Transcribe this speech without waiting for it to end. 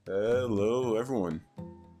Hello, everyone.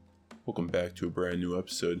 Welcome back to a brand new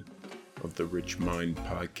episode of the Rich Mind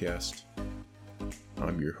Podcast.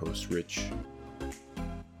 I'm your host, Rich,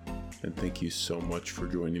 and thank you so much for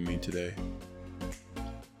joining me today.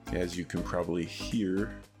 As you can probably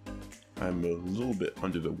hear, I'm a little bit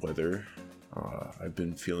under the weather. I've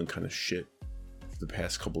been feeling kind of shit for the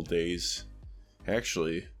past couple days.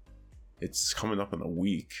 Actually, it's coming up on a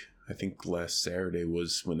week. I think last Saturday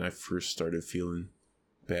was when I first started feeling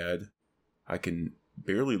bad. I can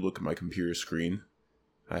barely look at my computer screen.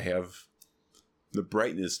 I have the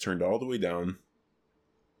brightness turned all the way down,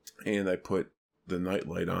 and I put the night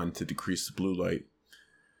light on to decrease the blue light.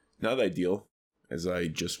 Not ideal, as I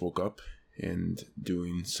just woke up, and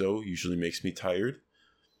doing so usually makes me tired.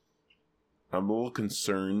 I'm a little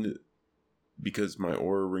concerned because my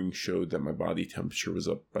Oura ring showed that my body temperature was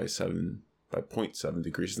up by 0.7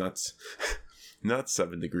 degrees, not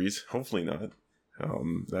 7 degrees, hopefully not.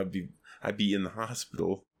 I'd be in the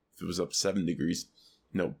hospital if it was up 7 degrees.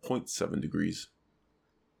 No, 0.7 degrees.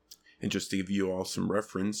 And just to give you all some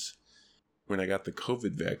reference, when I got the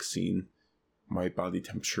COVID vaccine, my body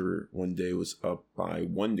temperature one day was up by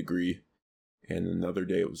 1 degree, and another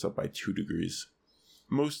day it was up by 2 degrees.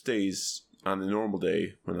 Most days, on a normal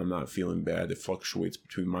day, when I'm not feeling bad, it fluctuates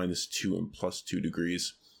between -2 and +2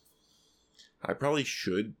 degrees. I probably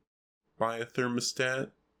should buy a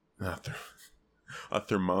thermostat. A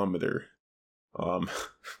thermometer. Not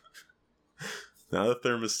a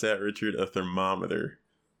thermostat, Richard, a thermometer.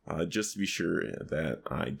 Just to be sure that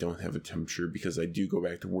I don't have a temperature, because I do go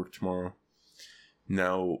back to work tomorrow.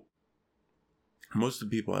 Now, most of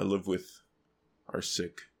the people I live with are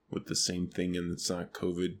sick with the same thing, and it's not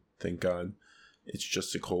COVID, thank God. It's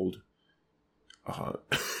just a cold.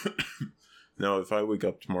 Now, if I wake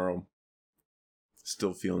up tomorrow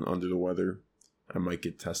still feeling under the weather, I might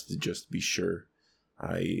get tested just to be sure.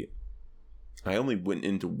 I only went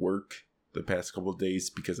into work the past couple of days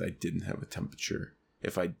because I didn't have a temperature.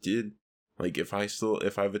 If I did, if I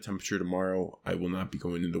have a temperature tomorrow, I will not be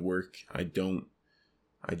going into work. I don't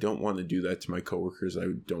want to do that to my coworkers. I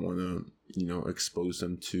don't want to, expose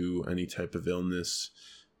them to any type of illness.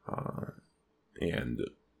 And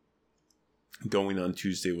going on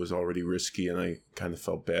Tuesday was already risky, and I kind of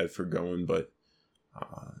felt bad for going, but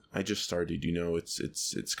I just started,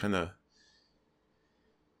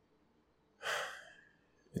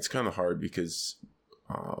 it's kind of hard because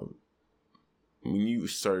when you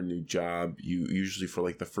start a new job, you usually for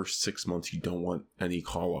the first 6 months, you don't want any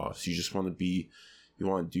call-offs. You just want to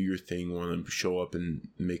do your thing, want to show up and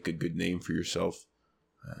make a good name for yourself.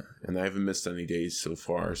 And I haven't missed any days so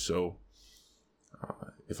far, so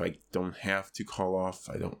if I don't have to call off,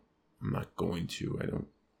 I'm not going to. I don't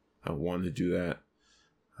want to do that.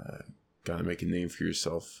 Gotta make a name for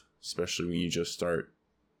yourself, especially when you just start.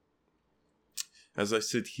 As I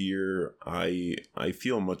sit here, I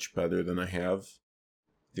feel much better than I have.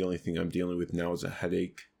 The only thing I'm dealing with now is a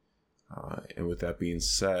headache. And with that being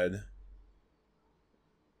said,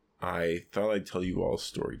 I thought I'd tell you all a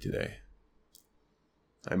story today.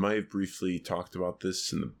 I might have briefly talked about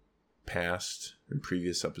this in the past, in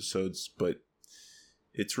previous episodes, but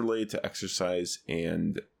it's related to exercise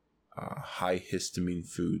and high histamine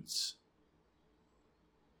foods.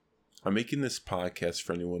 I'm making this podcast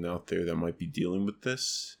for anyone out there that might be dealing with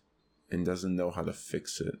this and doesn't know how to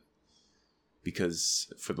fix it.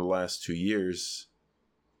 Because for the last 2 years,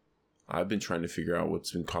 I've been trying to figure out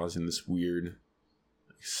what's been causing this weird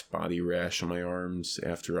spotty rash on my arms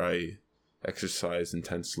after I exercise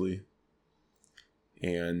intensely.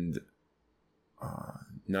 And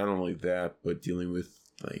not only that, but dealing with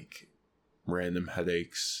random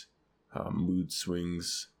headaches, mood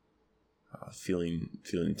swings, feeling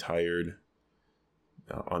tired,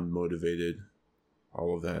 unmotivated,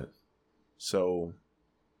 all of that. So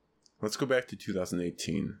let's go back to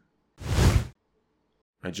 2018.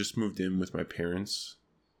 I just moved in with my parents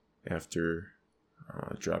after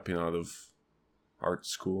dropping out of art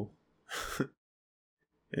school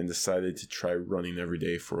and decided to try running every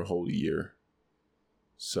day for a whole year.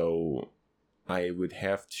 So I would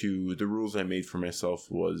have to, the rules I made for myself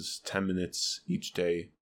was 10 minutes each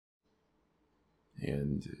day,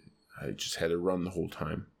 and I just had to run the whole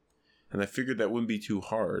time. And I figured that wouldn't be too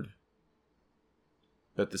hard.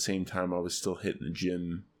 But at the same time, I was still hitting the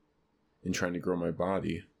gym and trying to grow my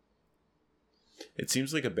body. It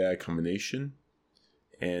seems like a bad combination,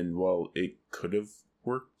 and well, it could have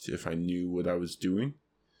worked if I knew what I was doing,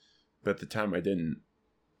 but at the time I didn't.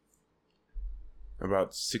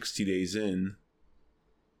 About 60 days in,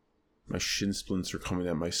 my shin splints were coming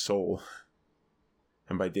at my soul,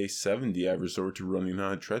 and by day 70 I resorted to running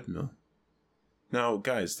on a treadmill. Now,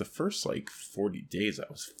 guys, the first 40 days I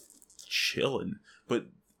was chilling, but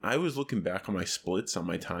I was looking back on my splits on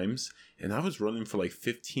my times, and I was running for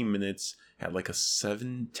 15 minutes at a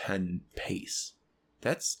 7:10 pace.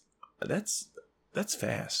 That's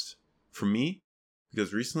fast for me,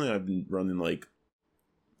 because recently I've been running around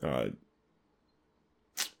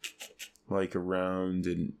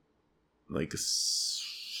in a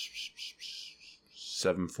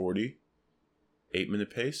 7:40, 8-minute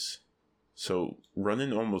pace. So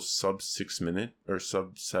running almost sub 6 minute or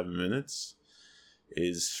sub 7 minutes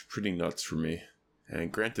is pretty nuts for me.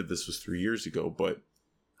 And granted, this was 3 years ago, but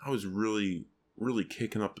I was really, really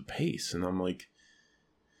kicking up the pace. And I'm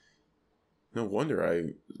no wonder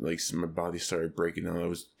my body started breaking down. I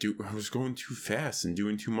was going too fast and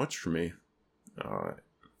doing too much for me.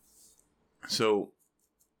 So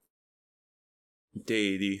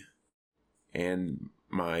day 80, and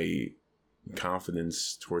my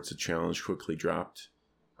confidence towards the challenge quickly dropped.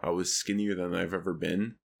 I was skinnier than I've ever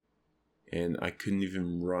been, and I couldn't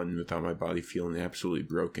even run without my body feeling absolutely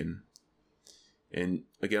broken. And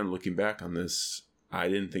again, looking back on this, I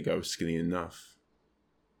didn't think I was skinny enough.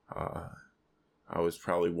 I was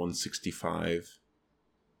probably 165,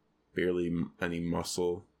 barely any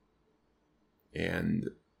muscle, and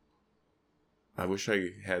I wish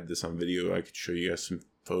I had this on video. I could show you guys some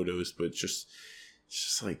photos, but it's just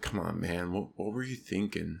come on, man. What were you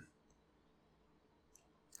thinking?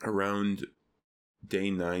 Around day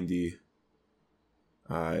 90,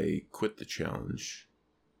 I quit the challenge,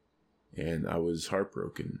 and I was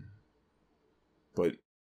heartbroken. But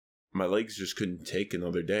my legs just couldn't take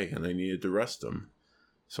another day, and I needed to rest them.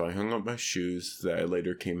 So I hung up my shoes that I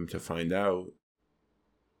later came to find out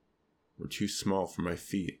were too small for my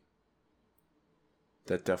feet.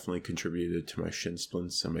 That definitely contributed to my shin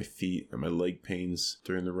splints and my feet and my leg pains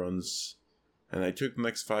during the runs. And I took the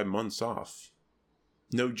next 5 months off.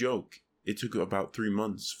 No joke, it took about 3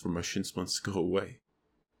 months for my shin splints to go away.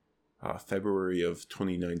 February of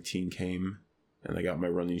 2019 came, and I got my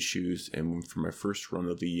running shoes and went for my first run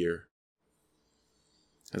of the year.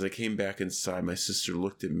 As I came back inside, my sister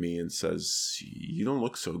looked at me and says, "You don't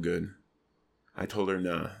look so good." I told her,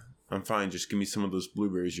 "Nah, I'm fine, just give me some of those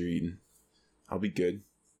blueberries you're eating. I'll be good."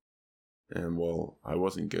 And well, I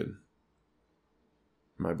wasn't good.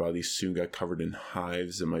 My body soon got covered in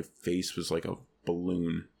hives, and my face was like a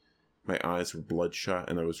balloon. My eyes were bloodshot,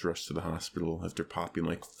 and I was rushed to the hospital after popping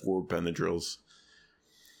 4 Benadryls.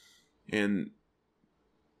 And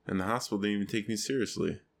the hospital didn't even take me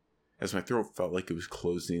seriously. As my throat felt like it was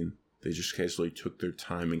closing, they just casually took their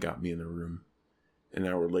time and got me in a room. An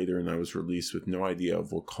hour later, and I was released with no idea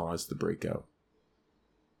of what caused the breakout.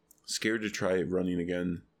 Scared to try running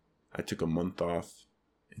again, I took a month off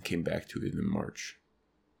and came back to it in March.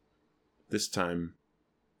 This time,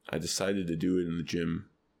 I decided to do it in the gym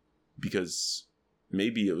because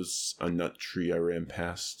maybe it was a nut tree I ran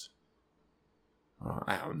past.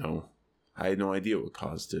 I don't know. I had no idea what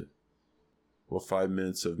caused it. Well, 5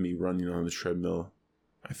 minutes of me running on the treadmill,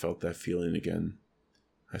 I felt that feeling again.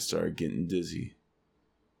 I started getting dizzy,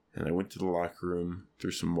 and I went to the locker room,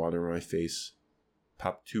 threw some water in my face,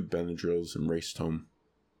 popped 2 Benadryls, and raced home.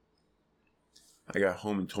 I got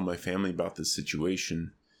home and told my family about this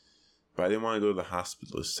situation, but I didn't want to go to the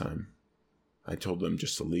hospital this time. I told them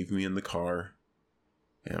just to leave me in the car,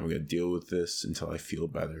 and I'm going to deal with this until I feel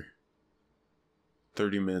better.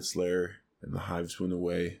 30 minutes later, and the hives went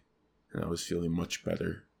away, and I was feeling much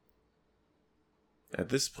better. At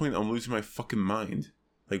this point, I'm losing my fucking mind.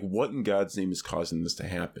 What in God's name is causing this to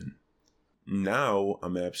happen? Now,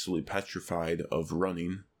 I'm absolutely petrified of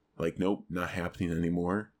running. Nope, not happening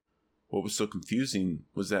anymore. What was so confusing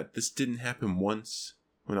was that this didn't happen once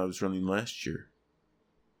when I was running last year.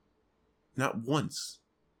 Not once.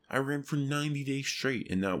 I ran for 90 days straight,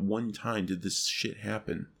 and not one time did this shit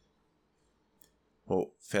happen.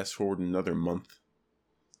 Well, fast forward another month,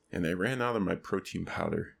 and I ran out of my protein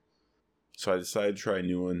powder. So I decided to try a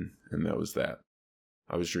new one, and that was that.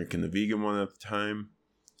 I was drinking the vegan one at the time,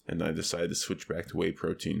 and I decided to switch back to whey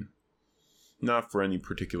protein. Not for any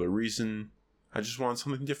particular reason, I just wanted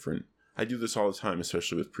something different. I do this all the time,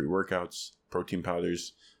 especially with pre-workouts, protein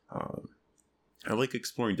powders. I like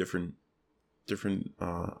exploring different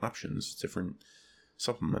options, different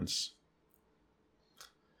supplements.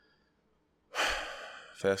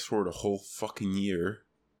 Fast forward a whole fucking year,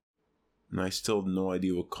 and I still have no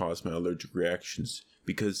idea what caused my allergic reactions,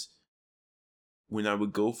 because when I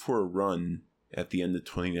would go for a run at the end of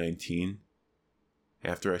 2019,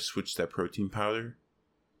 after I switched that protein powder,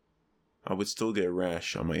 I would still get a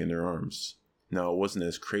rash on my inner arms. Now, it wasn't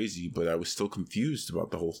as crazy, but I was still confused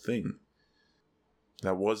about the whole thing.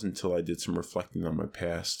 That wasn't until I did some reflecting on my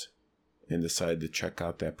past and decided to check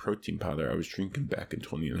out that protein powder I was drinking back in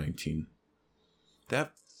 2019.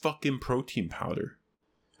 That fucking protein powder.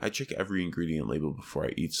 I check every ingredient label before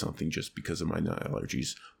I eat something just because of my nut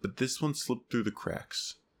allergies, but this one slipped through the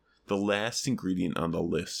cracks. The last ingredient on the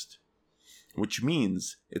list, which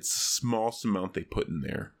means it's the smallest amount they put in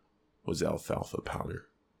there, was alfalfa powder.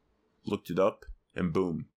 Looked it up, and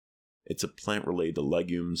boom. It's a plant related to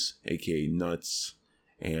legumes, aka nuts,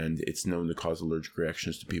 and it's known to cause allergic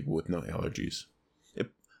reactions to people with nut allergies.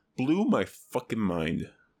 It blew my fucking mind.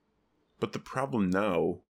 But the problem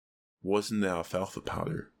now wasn't the alfalfa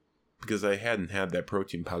powder, because I hadn't had that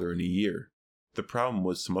protein powder in a year. The problem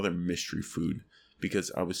was some other mystery food,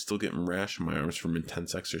 because I was still getting rash on my arms from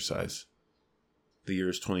intense exercise. The year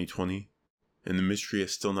is 2020, and the mystery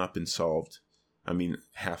has still not been solved. I mean,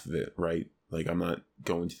 half of it, right? Like, I'm not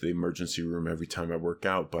going to the emergency room every time I work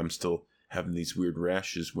out, but I'm still having these weird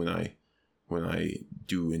rashes when I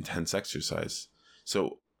do intense exercise.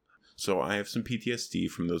 So I have some PTSD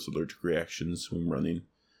from those allergic reactions when running.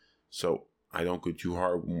 So I don't go too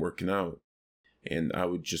hard when working out, and I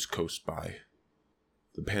would just coast by.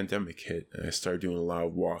 The pandemic hit, and I started doing a lot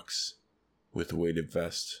of walks with a weighted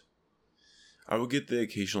vest. I would get the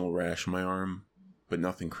occasional rash on my arm, but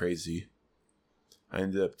nothing crazy. I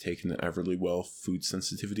ended up taking the Everlywell food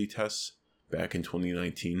sensitivity tests back in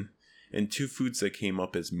 2019, and 2 foods that came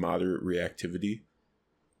up as moderate reactivity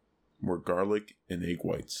were garlic and egg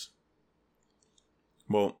whites.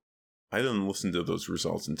 Well, I didn't listen to those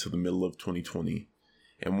results until the middle of 2020,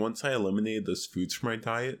 and once I eliminated those foods from my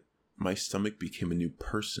diet, my stomach became a new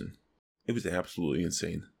person. It was absolutely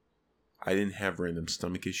insane. I didn't have random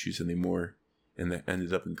stomach issues anymore, and that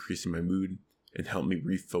ended up increasing my mood and helped me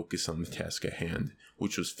refocus on the task at hand,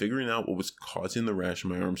 which was figuring out what was causing the rash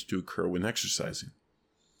on my arms to occur when exercising.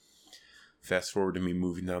 Fast forward to me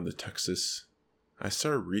moving down to Texas, I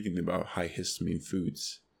started reading about high histamine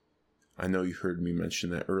foods. I know you heard me mention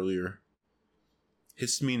that earlier.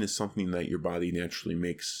 Histamine is something that your body naturally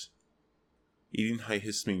makes. Eating high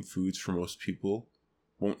histamine foods for most people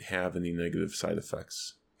won't have any negative side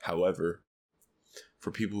effects. However,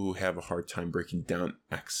 for people who have a hard time breaking down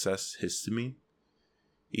excess histamine,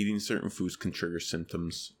 eating certain foods can trigger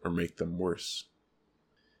symptoms or make them worse.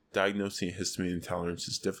 Diagnosing a histamine intolerance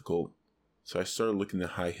is difficult, so I started looking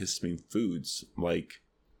at high histamine foods like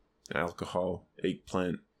alcohol,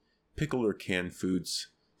 eggplant, pickled or canned foods,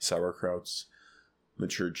 sauerkrauts,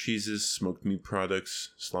 matured cheeses, smoked meat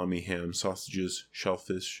products, salami, ham, sausages,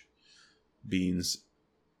 shellfish, beans,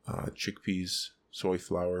 chickpeas, soy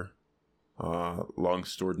flour, long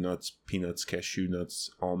stored nuts, peanuts, cashew nuts,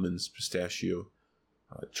 almonds, pistachio,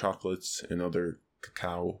 chocolates, and other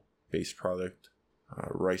cacao based product,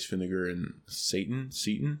 rice vinegar and seitan,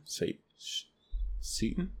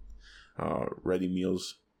 ready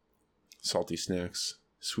meals, salty snacks,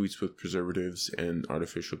 sweets with preservatives, and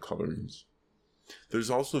artificial colorings. There's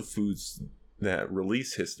also foods that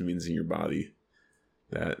release histamines in your body.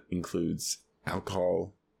 That includes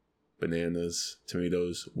alcohol, bananas,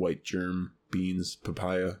 tomatoes, white germ, beans,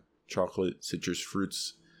 papaya, chocolate, citrus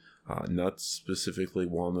fruits, nuts, specifically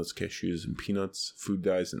walnuts, cashews, and peanuts, food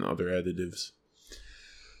dyes, and other additives.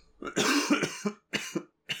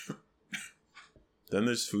 Then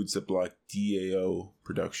there's foods that block DAO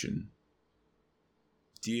production.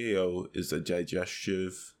 DAO is a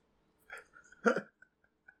digestive...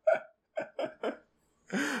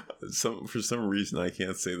 For some reason, I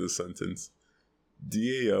can't say this sentence.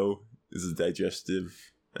 DAO is a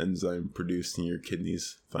digestive enzyme produced in your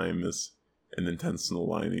kidneys, thymus, and intestinal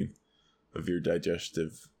lining of your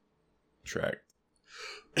digestive tract.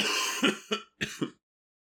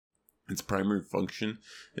 Its primary function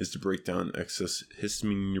is to break down excess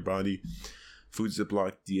histamine in your body. Foods that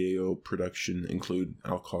block DAO production include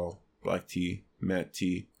alcohol, black tea, mat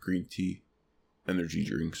tea, green tea, energy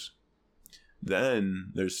drinks.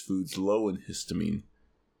 Then there's foods low in histamine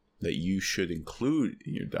that you should include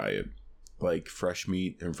in your diet, like fresh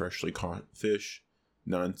meat and freshly caught fish,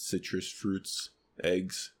 non-citrus fruits,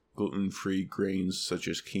 eggs, gluten-free grains such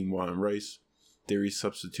as quinoa and rice, dairy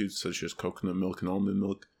substitutes such as coconut milk and almond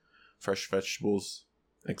milk, fresh vegetables,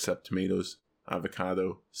 except tomatoes,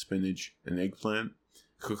 avocado, spinach, and eggplant,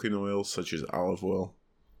 cooking oil such as olive oil.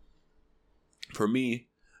 For me,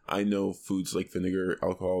 I know foods like vinegar,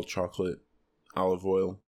 alcohol, chocolate, olive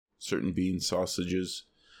oil, certain beans, sausages,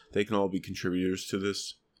 they can all be contributors to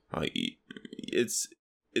this. It's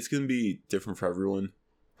going to be different for everyone,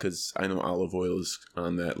 because I know olive oil is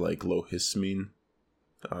on that like low histamine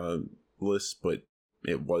list, but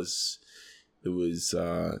it was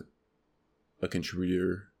a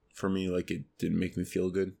contributor for me. Like, it didn't make me feel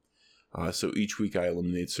good. So each week I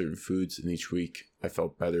eliminated certain foods, and each week I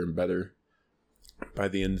felt better and better. By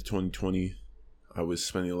the end of 2020, I was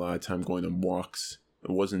spending a lot of time going on walks.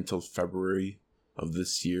 It wasn't until February of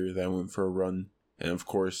this year that I went for a run. And of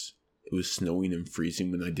course, it was snowing and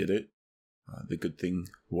freezing when I did it. The good thing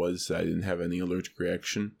was that I didn't have any allergic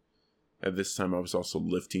reaction. At this time, I was also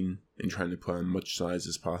lifting and trying to put on much size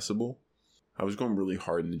as possible. I was going really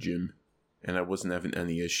hard in the gym, and I wasn't having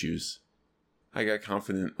any issues. I got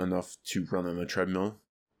confident enough to run on a treadmill,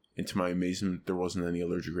 and to my amazement, there wasn't any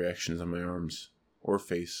allergic reactions on my arms, or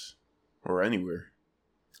face, or anywhere.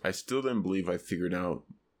 I still didn't believe I figured out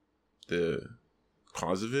the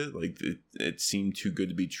cause of it. Like, it seemed too good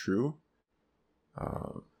to be true.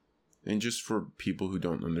 And just for people who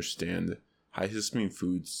don't understand, high histamine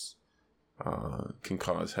foods can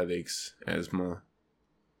cause headaches, asthma,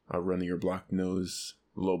 runny or blocked nose,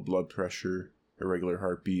 low blood pressure, irregular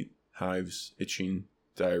heartbeat, hives, itching,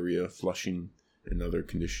 diarrhea, flushing, and other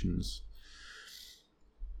conditions.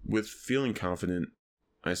 With feeling confident,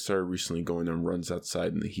 I started recently going on runs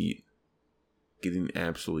outside in the heat, getting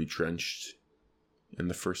absolutely drenched. And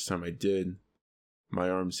the first time I did, my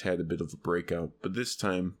arms had a bit of a breakout, but this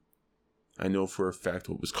time I know for a fact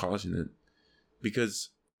what was causing it, because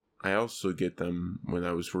I also get them when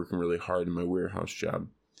I was working really hard in my warehouse job,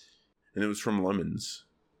 and it was from lemons.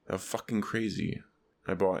 That was fucking crazy.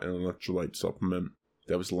 I bought an electrolyte supplement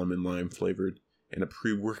that was lemon lime flavored, and a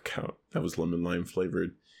pre-workout that was lemon lime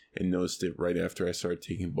flavored, and noticed it right after I started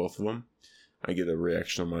taking both of them. I get a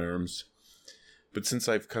reaction on my arms. But since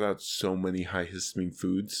I've cut out so many high histamine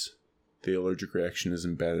foods, the allergic reaction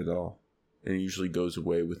isn't bad at all, and it usually goes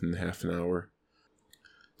away within half an hour,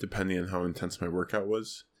 depending on how intense my workout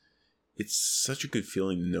was. It's such a good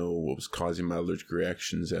feeling to know what was causing my allergic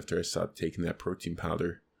reactions after I stopped taking that protein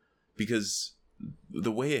powder. Because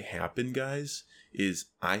the way it happened, guys, is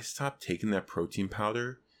I stopped taking that protein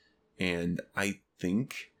powder, and I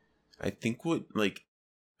think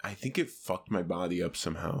it fucked my body up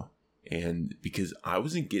somehow. And because I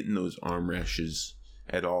wasn't getting those arm rashes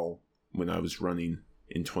at all when I was running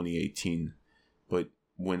in 2018, but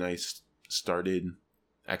when I started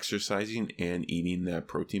exercising and eating that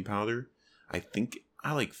protein powder, I think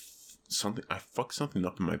I fucked something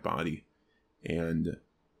up in my body. And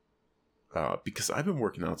because I've been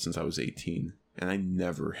working out since I was 18, and I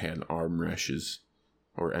never had arm rashes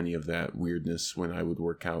or any of that weirdness when I would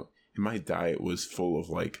work out. And my diet was full of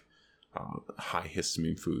high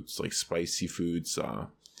histamine foods, like spicy foods,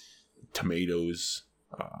 tomatoes,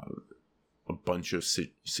 a bunch of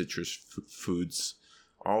citrus foods,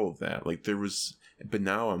 all of that. But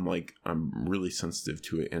now I'm really sensitive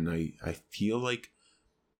to it, and I feel like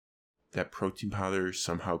that protein powder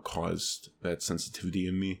somehow caused that sensitivity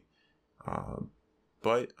in me.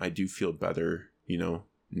 But I do feel better, now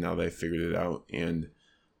that I figured it out, and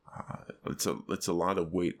it's a lot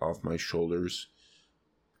of weight off my shoulders.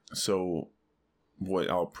 So what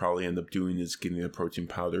I'll probably end up doing is getting a protein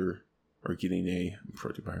powder, or getting a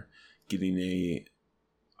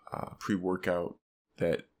pre-workout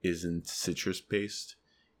that isn't citrus based,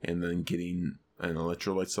 and then getting an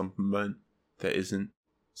electrolyte supplement that isn't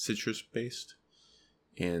citrus based,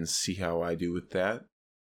 and see how I do with that.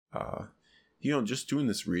 Just doing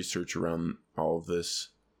this research around all of this,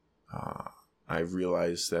 I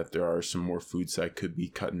realized that there are some more foods I could be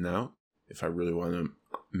cutting out if I really want to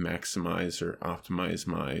maximize or optimize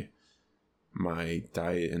my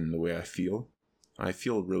diet and the way I feel. I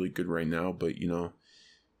feel really good right now, but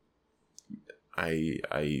I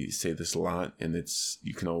say this a lot, and it's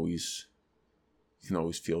you can always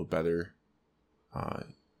feel better.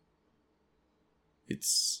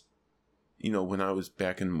 It's when I was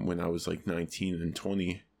when I was like 19 and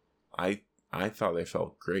 20, I thought I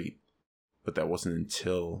felt great, but that wasn't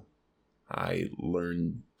until I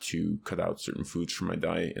learned to cut out certain foods from my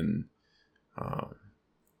diet. And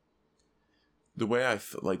the way I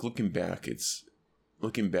looking back,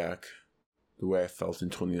 the way I felt in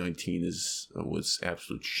 2019 was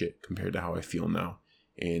absolute shit compared to how I feel now.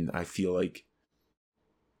 And I feel like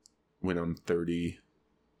when I'm 30,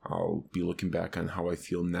 I'll be looking back on how I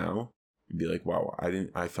feel now and be like, wow,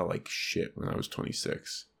 I felt like shit when I was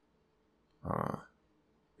 26.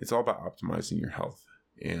 It's all about optimizing your health,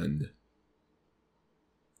 and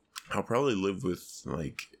I'll probably live with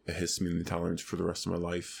a histamine intolerance for the rest of my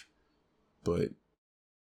life, but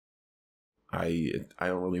I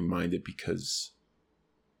don't really mind it because,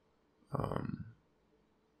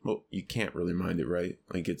 you can't really mind it, right?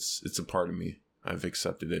 It's a part of me. I've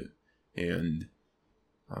accepted it, and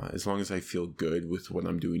as long as I feel good with what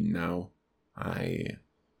I'm doing now, I'm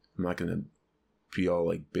not gonna be all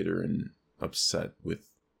like bitter and upset with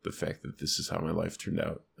the fact that this is how my life turned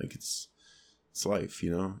out. Like it's life,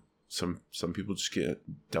 you know. Some people just get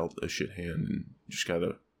dealt a shit hand and just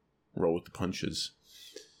gotta roll with the punches.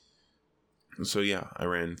 So yeah, I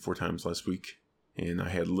ran 4 times last week, and I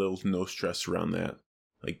had little to no stress around that.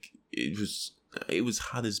 Like it was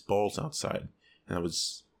hot as balls outside, and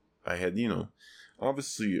I had, you know,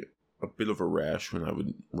 obviously a bit of a rash when I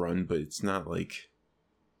would run, but it's not like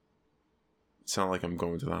I'm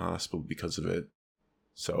going to the hospital because of it.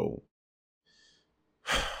 So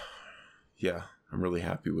yeah, I'm really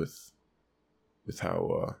happy with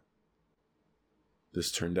how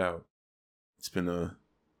this turned out. It's been a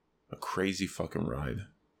crazy fucking ride.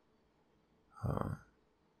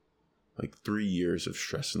 Like 3 years of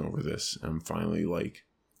stressing over this. I'm finally like,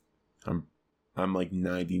 I'm like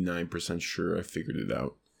 99% sure I figured it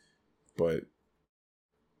out. But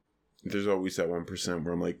there's always that 1%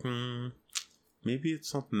 where I'm like, maybe it's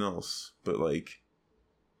something else. But like,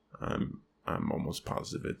 I'm almost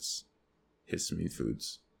positive it's histamine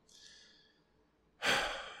foods.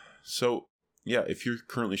 So yeah, if you're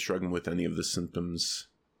currently struggling with any of the symptoms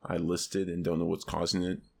I listed and don't know what's causing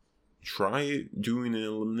it, try doing an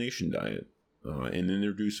elimination diet and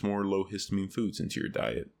introduce more low histamine foods into your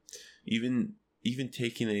diet. Even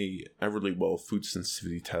taking a Everlywell food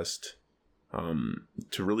sensitivity test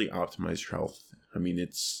to really optimize your health. I mean,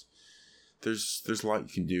 there's a lot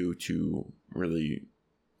you can do to really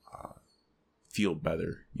feel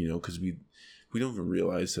better, you know, because we don't even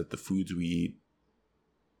realize that the foods we eat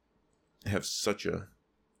have such a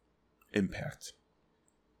impact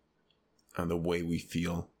on the way we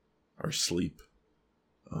feel, our sleep,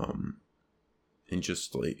 and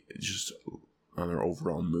just on our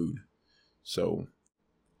overall mood. So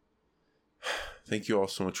thank you all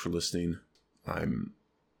so much for listening. I'm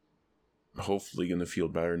hopefully going to feel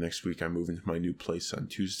better next week. I move into my new place on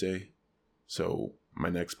Tuesday, so my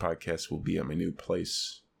next podcast will be at my new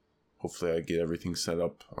place. Hopefully I get everything set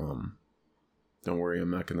up. Don't worry, I'm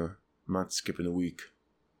not skipping a week.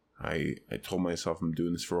 I told myself I'm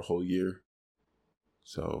doing this for a whole year.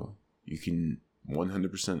 So you can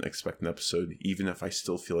 100% expect an episode, even if I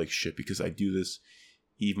still feel like shit, because I do this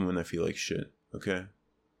even when I feel like shit, okay?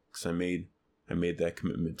 Because I made that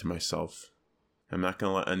commitment to myself. I'm not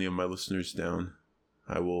going to let any of my listeners down.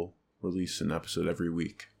 I will release an episode every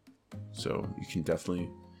week. So you can definitely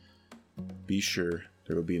be sure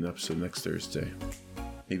there will be an episode next Thursday.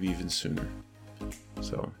 Maybe even sooner.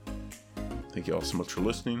 So thank you all so much for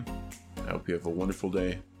listening. I hope you have a wonderful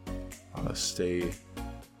day. Stay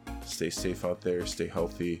safe out there. Stay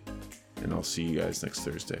healthy. And I'll see you guys next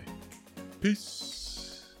Thursday. Peace.